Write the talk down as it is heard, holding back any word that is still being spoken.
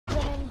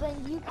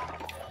and you guys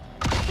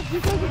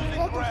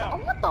are oh,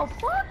 what the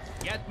fuck?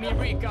 Get me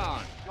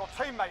recon. Your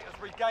teammate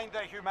has regained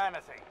their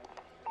humanity.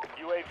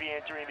 UAV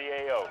entering the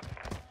AO.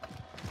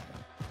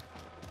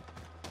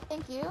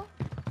 Thank you.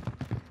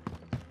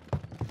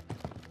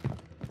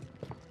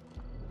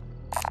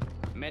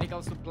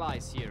 Medical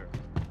supplies here.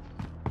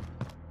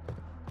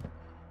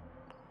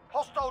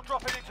 Hostile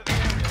dropping into the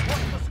area.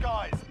 Watch the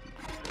skies.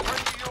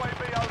 Friendly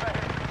UAV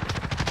overhead.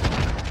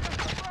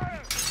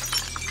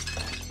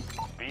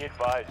 Be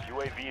advised,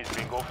 UAV is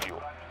bingo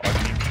fuel.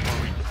 RTB for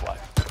resupply.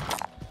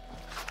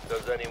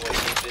 Does anyone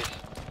need this?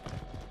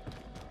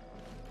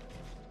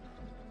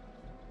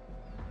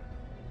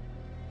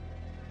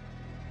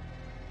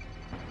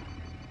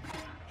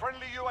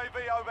 Friendly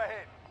UAV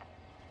overhead.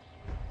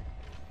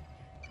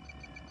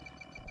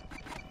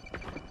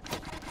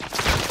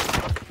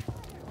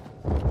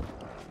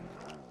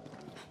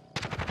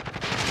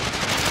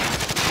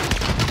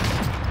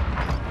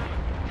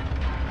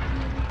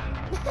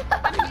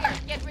 I'm here.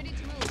 Get ready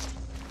to move.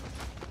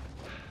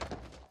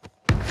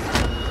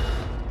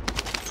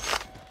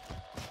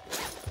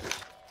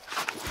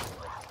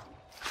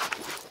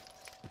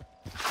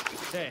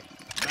 Hey,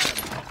 madam.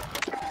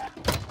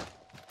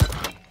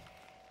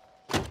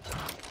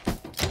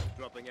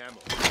 Dropping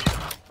ammo.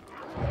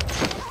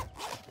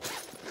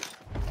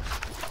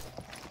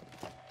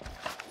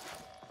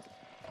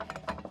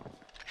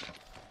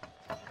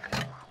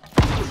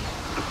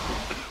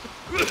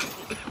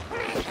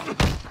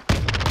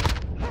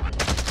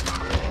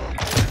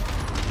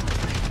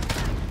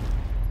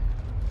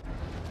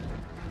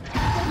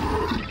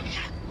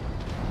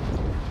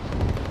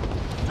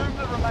 Doom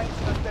that remains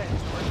in the dead to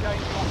regain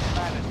your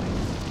humanity.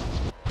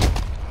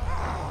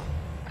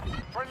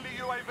 Friendly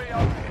UAV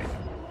overhead.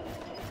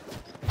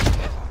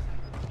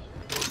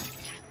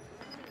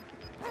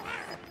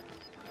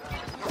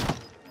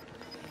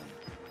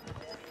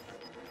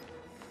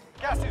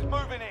 Gas is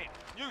moving in.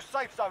 New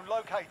safe zone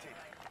located.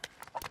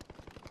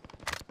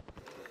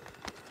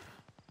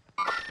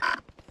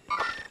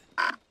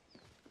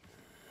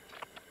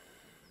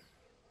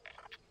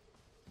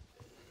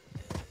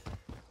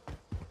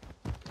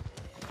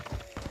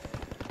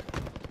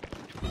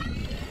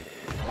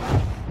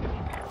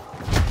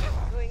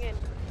 Going in.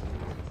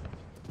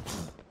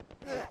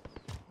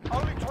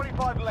 Only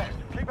 25 left.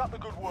 Keep up the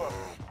good work.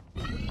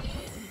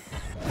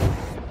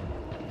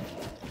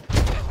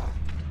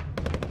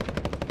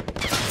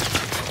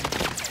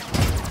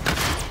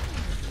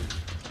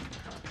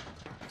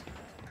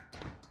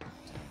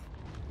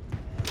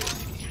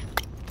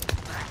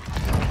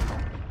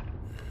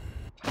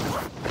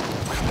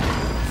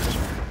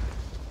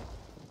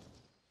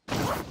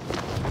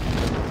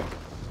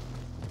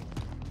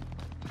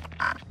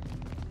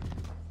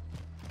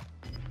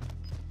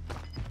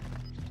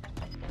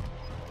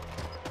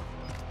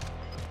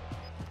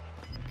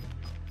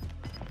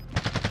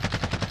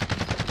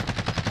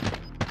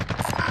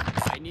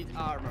 I need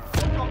armor.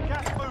 We've got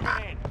gas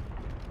moving in.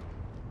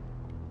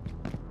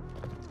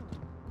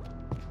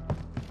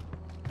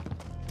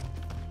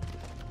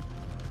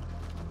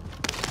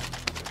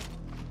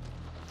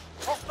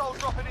 Hostile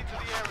dropping into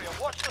the area.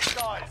 Watch the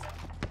skies.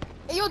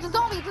 Hey, yo, it's a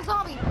zombie, it's a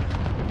zombie.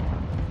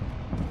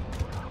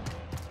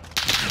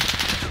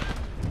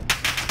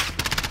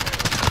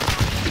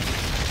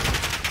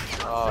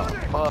 Oh,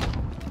 fuck.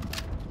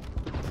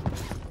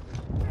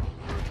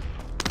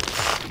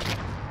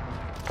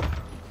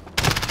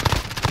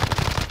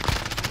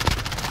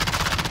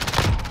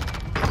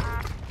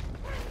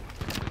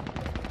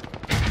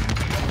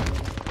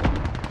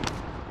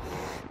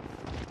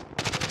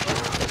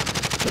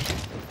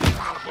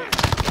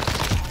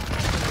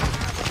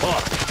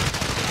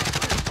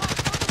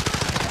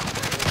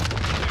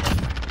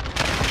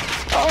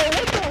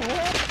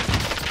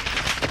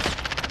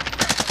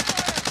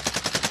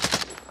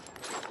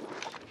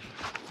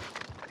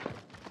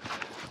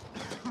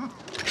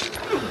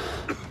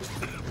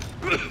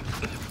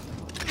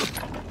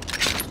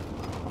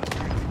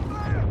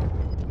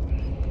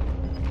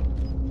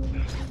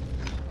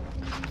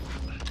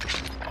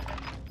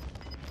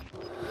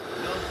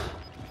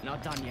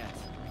 Not done yet.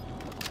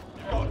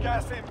 You've got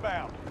gas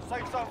inbound.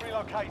 Safe zone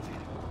relocated.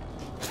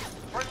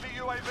 Friendly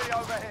UAV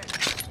overhead.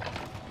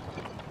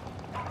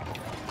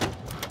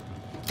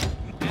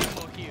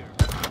 Ammo here.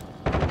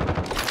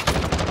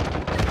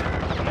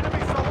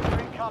 Enemy soldier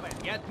incoming.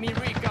 Get me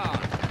recon.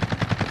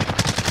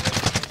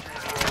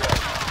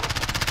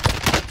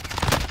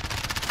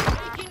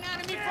 Taking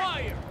enemy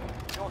fire.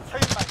 Your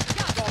teammate is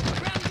gone.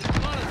 Grounded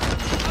bullets.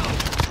 Out.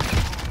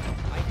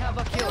 I have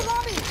a Hey, kill. yo,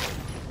 zombie.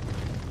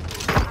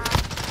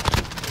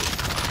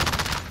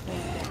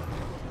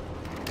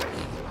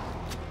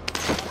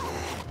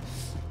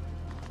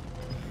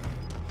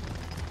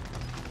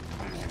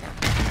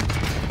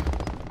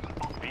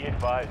 Be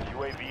advised,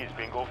 UAV is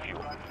bingo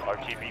fuel.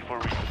 RTB for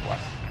resupply.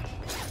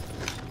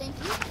 Thank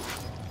you.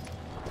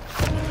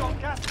 You've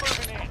got gas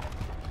moving in.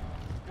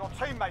 Your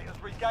teammate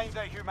has regained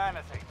their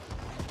humanity.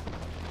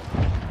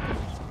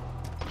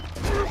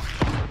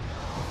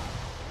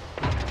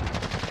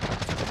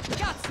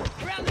 Guts.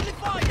 Grounded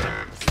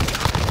fire.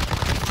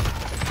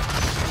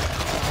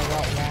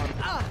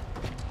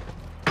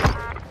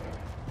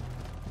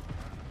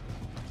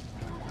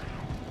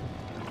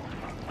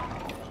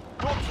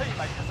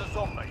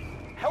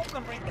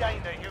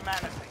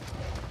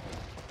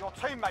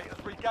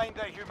 has regained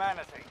their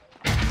humanity.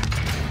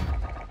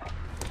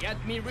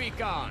 Get me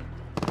recon.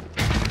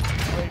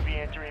 UAV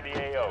entering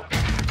the AO.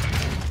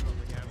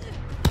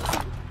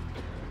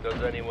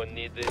 Does anyone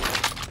need this?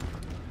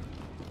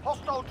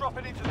 Hostile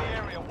dropping into the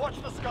area.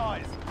 Watch the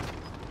skies.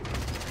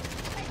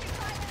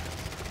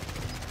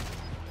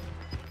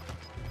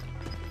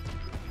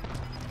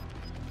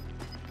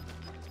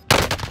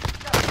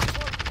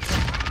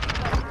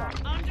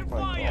 Under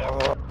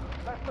fire.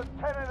 Less than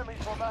 10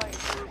 enemies remain.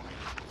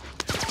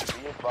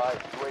 Be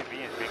advised, UAV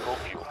is bingo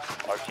fuel.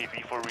 RTB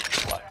for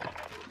resupply.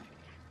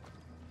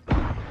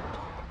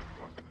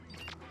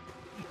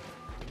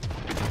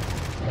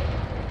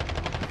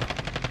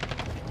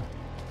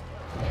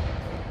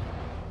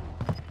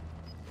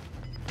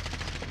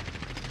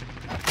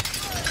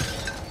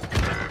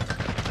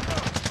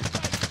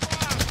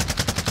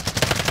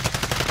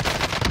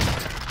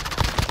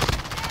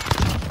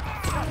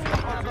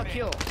 Double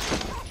kill.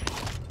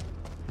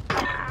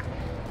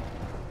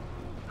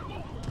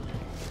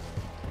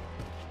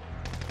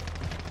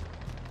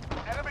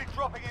 Enemy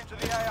dropping into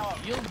the AO.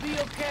 You'll be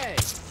okay.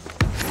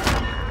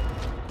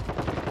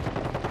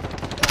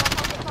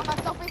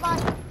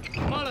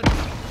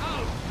 Molotov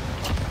out.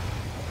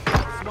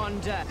 That's one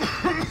dead.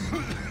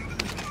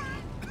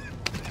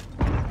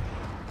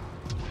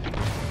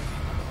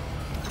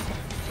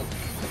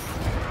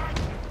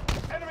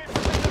 Enemy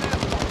precision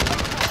airstrike.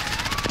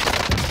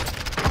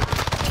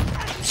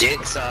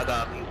 Jigsaw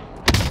got me.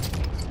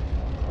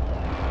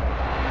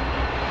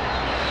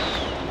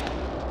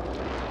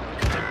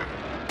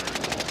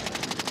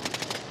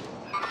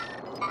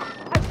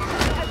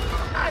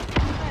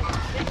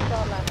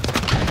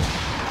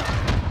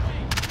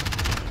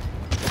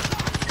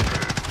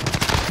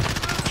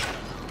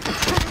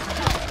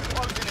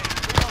 Closing in.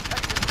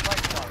 Relocating the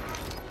safe zone.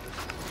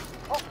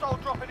 Hostile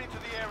dropping into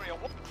the area.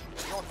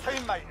 Your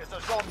teammate is a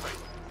zombie.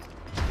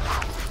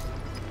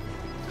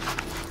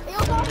 Hey, yo,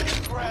 zombie.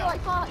 Hey, yo, I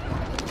saw it.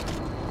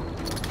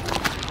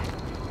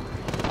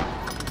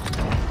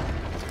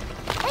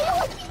 Hey, yo,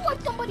 I see what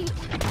somebody.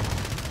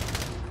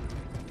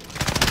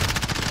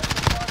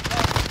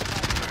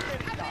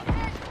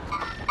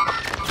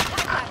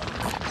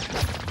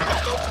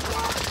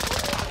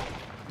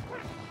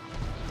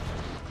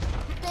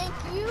 Thank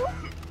you.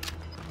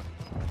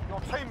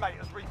 Your teammate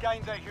has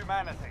regained their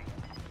humanity.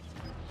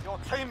 Your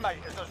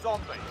teammate is a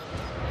zombie.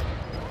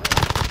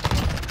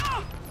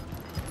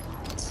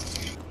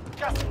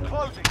 Gas is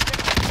closing. Get to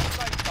the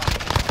safe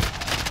zone.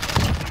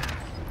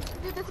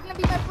 Dude, this is gonna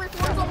be my first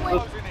Warzone win.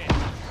 Closing in.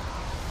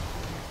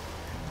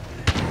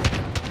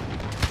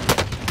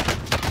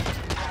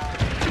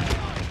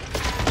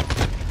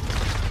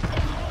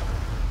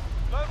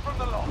 Learn from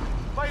the loss.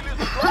 Failures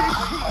are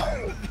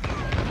great.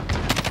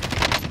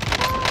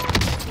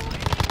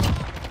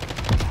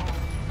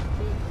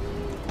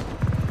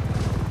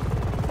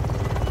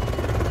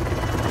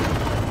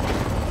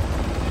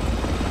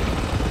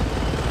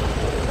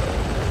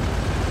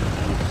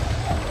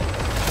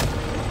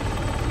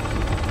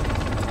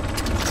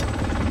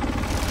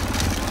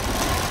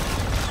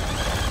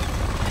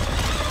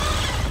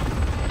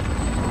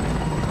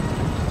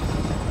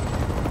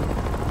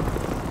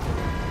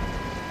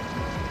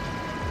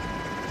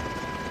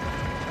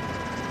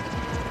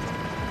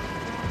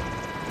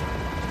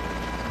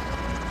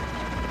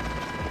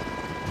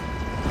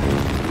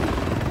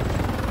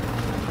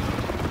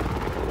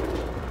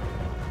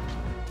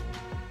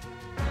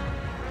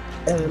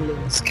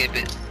 Skip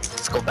it.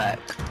 Let's go back.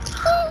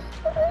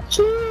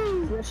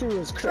 Jeez, that shit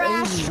was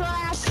crazy.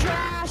 Trash, trash,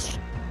 trash.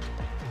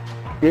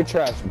 You're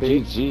trash,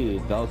 bitch.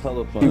 GG, don't tell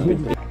the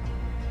fun.